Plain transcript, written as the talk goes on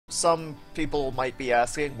Some people might be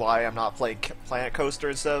asking why I'm not playing Planet Coaster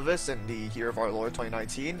instead of this in the year of our Lord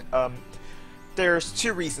 2019. There's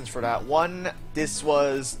two reasons for that. One, this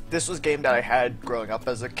was a game that I had growing up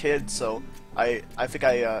as a kid, so I think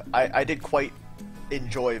I did quite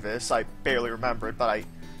enjoy this. I barely remember it, but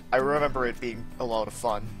I remember it being a lot of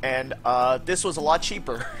fun. And this was a lot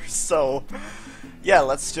cheaper, so yeah,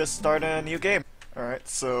 let's just start a new game. Alright,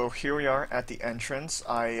 so here we are at the entrance.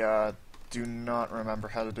 I do not remember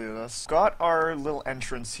how to do this. Got our little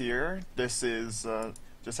entrance here. This is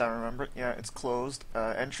just how I remember it. Yeah, it's closed.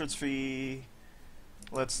 Entrance fee.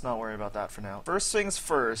 Let's not worry about that for now. First things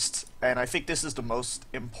first, and I think this is the most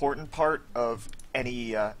important part of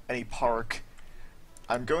any park.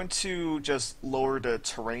 I'm going to just lower the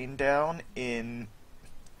terrain down in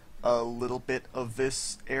a little bit of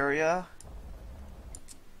this area.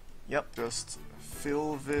 Yep, just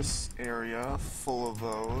fill this area full of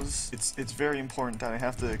those. It's very important that I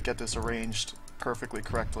have to get this arranged perfectly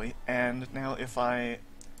correctly. And now if I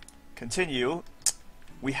continue,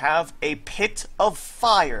 we have a pit of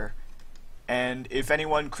fire. And if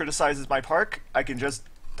anyone criticizes my park, I can just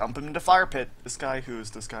dump him into fire pit. This guy, who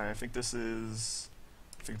is this guy? I think this is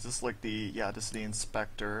like the, yeah, this is the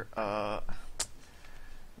inspector.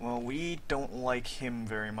 Well, we don't like him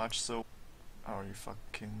very much, so... Oh, are you fucking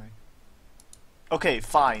kidding me? Okay,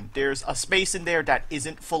 fine. There's a space in there that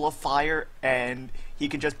isn't full of fire, and he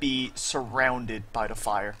can just be surrounded by the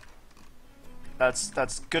fire.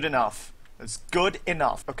 That's good enough. That's good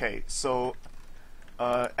enough. Okay, so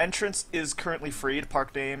entrance is currently free. The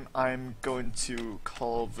park name, I'm going to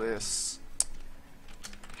call this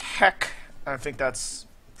Heck. I think that's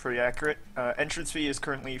pretty accurate. Entrance fee is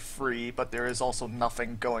currently free, but there is also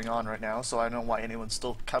nothing going on right now, so I don't know why anyone's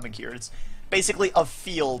still coming here. It's basically a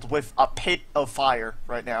field with a pit of fire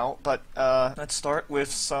right now, but let's start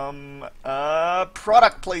with some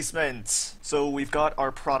product placement. So we've got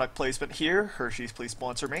our product placement here. Hershey's, please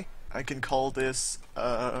sponsor me. I can call this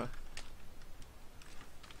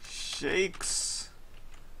shakes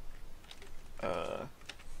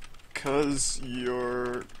 'cause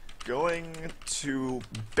you're going to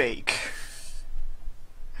bake.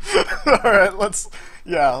 Alright, let's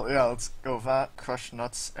go with that. Crushed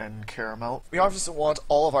nuts and caramel. We obviously want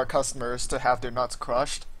all of our customers to have their nuts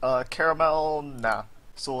crushed. Caramel, nah.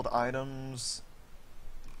 Sold items.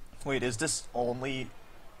 Wait, is this only...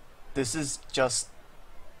 This is just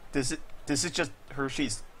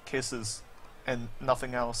Hershey's Kisses and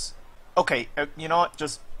nothing else. Okay, you know what?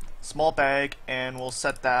 Just small bag, and we'll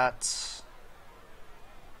set that...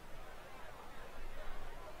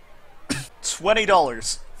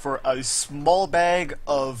 $20 for a small bag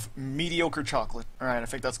of mediocre chocolate. Alright, I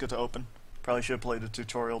think that's good to open. Probably should have played the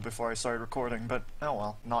tutorial before I started recording, but oh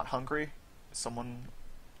well. Not hungry? Someone...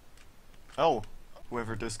 Oh,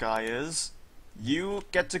 whoever this guy is. You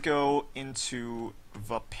get to go into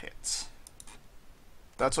the pit.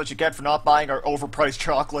 That's what you get for not buying our overpriced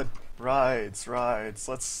chocolate. Rides.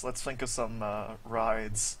 Let's think of some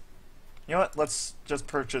rides. You know what? Let's just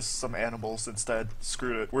purchase some animals instead.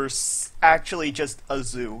 Screw it. We're actually just a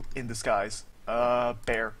zoo in disguise.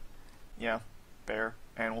 Bear. Yeah, bear.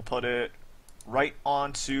 And we'll put it right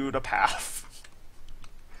onto the path.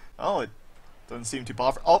 Oh, it doesn't seem too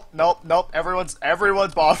boffered. Oh, nope. Everyone's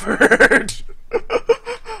boffered.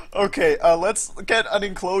 Okay, let's get an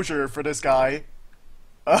enclosure for this guy.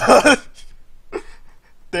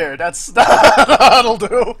 There, that'll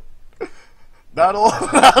do.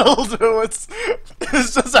 That'll do. It's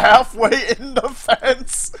just halfway in the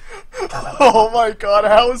fence. Oh my god,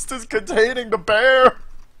 how is this containing the bear?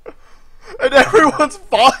 And everyone's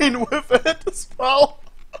fine with it as well.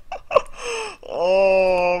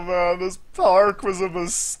 Oh man, this park was a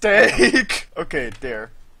mistake. Okay,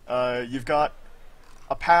 there. You've got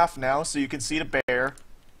a path now, so you can see the bear,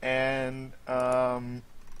 and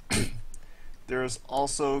there's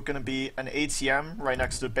also going to be an ATM right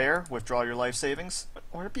next to the bear. Withdraw your life savings.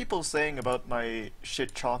 What are people saying about my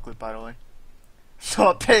shit chocolate, by the way?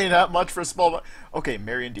 Not paying that much for a small... Okay,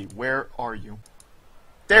 Marion D, where are you?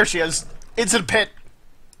 There she is! Into the pit!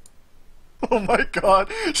 Oh my god,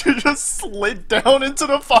 she just slid down into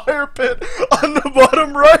the fire pit on the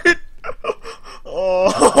bottom right!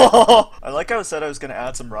 Oh, I like how I said I was going to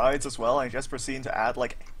add some rides as well. I just proceeded to add,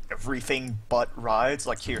 like, everything but rides.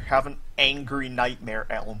 Like, here, have an angry nightmare,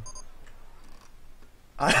 Elm.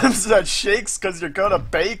 Items that shakes because you're gonna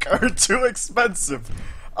bake are too expensive.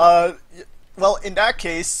 Well, in that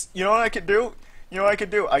case, you know what I could do?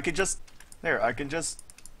 I could just... There, I can just...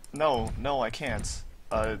 No, I can't.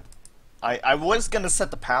 I was gonna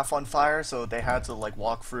set the path on fire so they had to like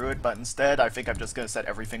walk through it, but instead I think I'm just gonna set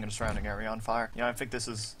everything in the surrounding area on fire. Yeah, I think this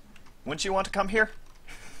is... Wouldn't you want to come here?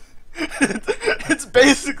 It's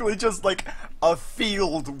basically just like a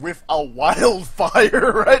field with a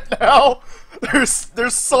wildfire right now.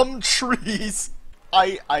 There's some trees.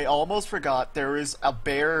 I almost forgot there is a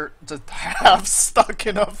bear just half stuck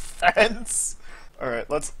in a fence. Alright,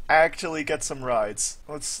 let's actually get some rides.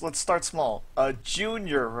 Let's start small. A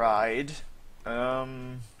junior ride.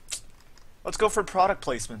 Let's go for product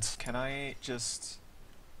placement. Can I just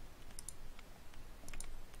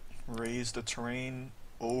raise the terrain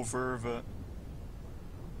over the...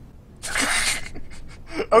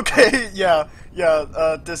 Okay, yeah,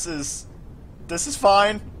 this is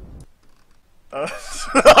fine.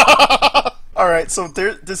 Alright, so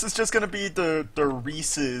this is just gonna be the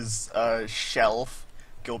Reese's shelf.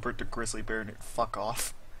 Gilbert the Grizzly Bear, fuck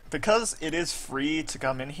off. Because it is free to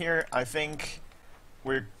come in here, I think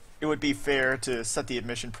it would be fair to set the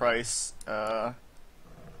admission price,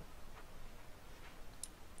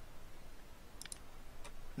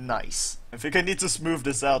 nice. I think I need to smooth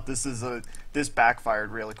this out. This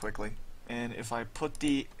backfired really quickly. And if I put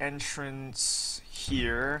the entrance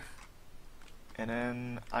here, and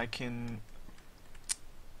then I can...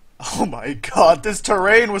 Oh my god, this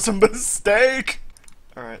terrain was a mistake!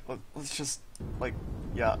 Alright, let's just, like,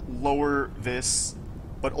 yeah, lower this,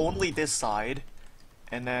 but only this side.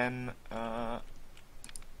 And then,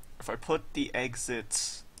 if I put the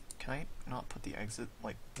exit... Can I not put the exit?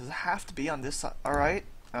 Like, does it have to be on this side? Alright,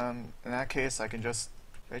 in that case, I just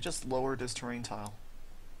lower this terrain tile.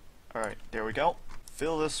 Alright, there we go.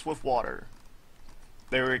 Fill this with water.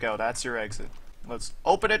 There we go, that's your exit. Let's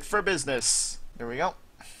open it for business. There we go.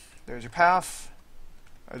 There's your path.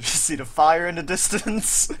 I just see the fire in the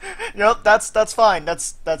distance. Yep, that's fine.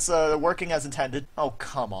 That's working as intended. Oh,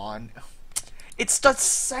 come on. It's the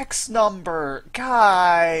sex number.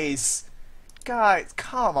 Guys,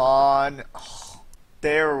 come on. Oh,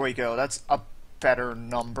 there we go. That's a better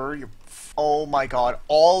number. Oh my god.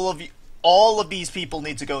 All of these people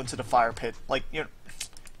need to go into the fire pit. Like, you know,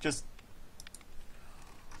 just...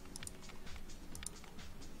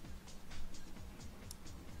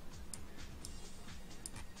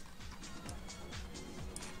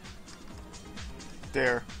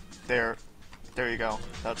 There you go.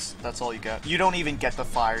 That's all you get. You don't even get the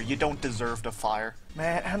fire. You don't deserve the fire.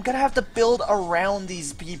 Man, I'm gonna have to build around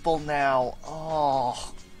these people now.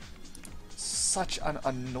 Oh, such an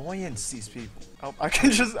annoyance, these people. Oh, I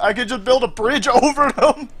can just build a bridge over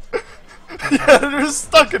them. Yeah, they're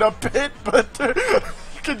stuck in a pit, but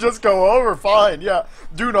you can just go over, fine, yeah.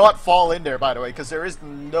 Do not fall in there, by the way, because there is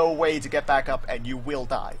no way to get back up, and you will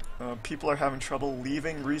die. People are having trouble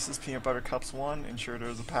leaving Reese's Peanut Butter Cups 1. Ensure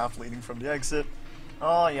there's a path leading from the exit.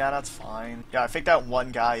 Oh, yeah, that's fine. Yeah, I think that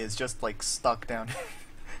one guy is just, like, stuck down here.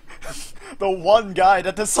 The one guy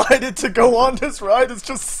that decided to go on this ride is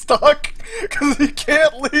just stuck, because he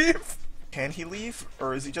can't leave. Can he leave?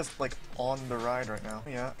 Or is he just, like, on the ride right now?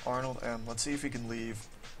 Yeah, Arnold M. Let's see if he can leave.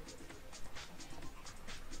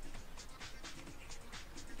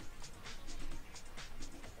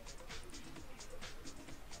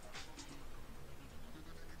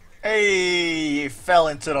 Hey, he fell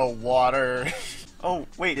into the water. Oh,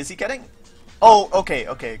 wait, is he getting... Oh,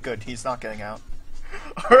 okay, good. He's not getting out.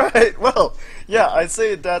 Alright, well, yeah, I'd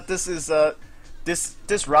say that this is,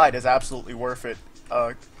 this ride is absolutely worth it,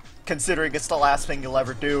 considering it's the last thing you'll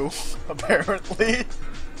ever do, apparently.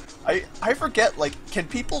 I forget, like, can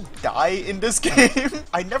people die in this game?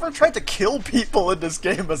 I never tried to kill people in this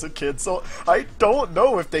game as a kid, so I don't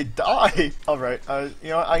know if they die. Alright, you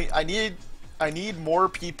know, I need more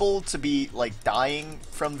people to be, like, dying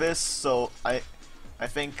from this, so I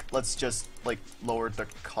think let's just, like, lower the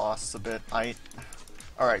costs a bit.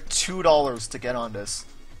 Alright, $2 to get on this.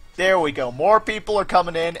 There we go. More people are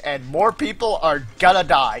coming in, and more people are gonna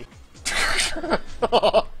die.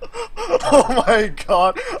 Oh my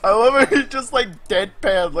god. I love how he just, like,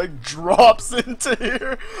 deadpan, like, drops into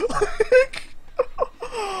here. Like...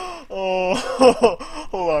 Oh,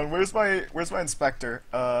 hold on. Where's my inspector?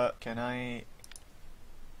 Can I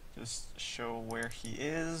just show where he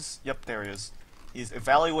is? Yep, there he is. He's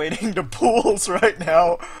evaluating the pools right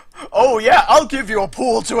now. Oh yeah, I'll give you a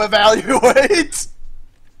pool to evaluate!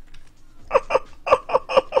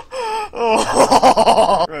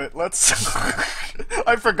 Oh. Right, let's...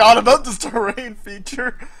 I forgot about this terrain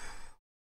feature.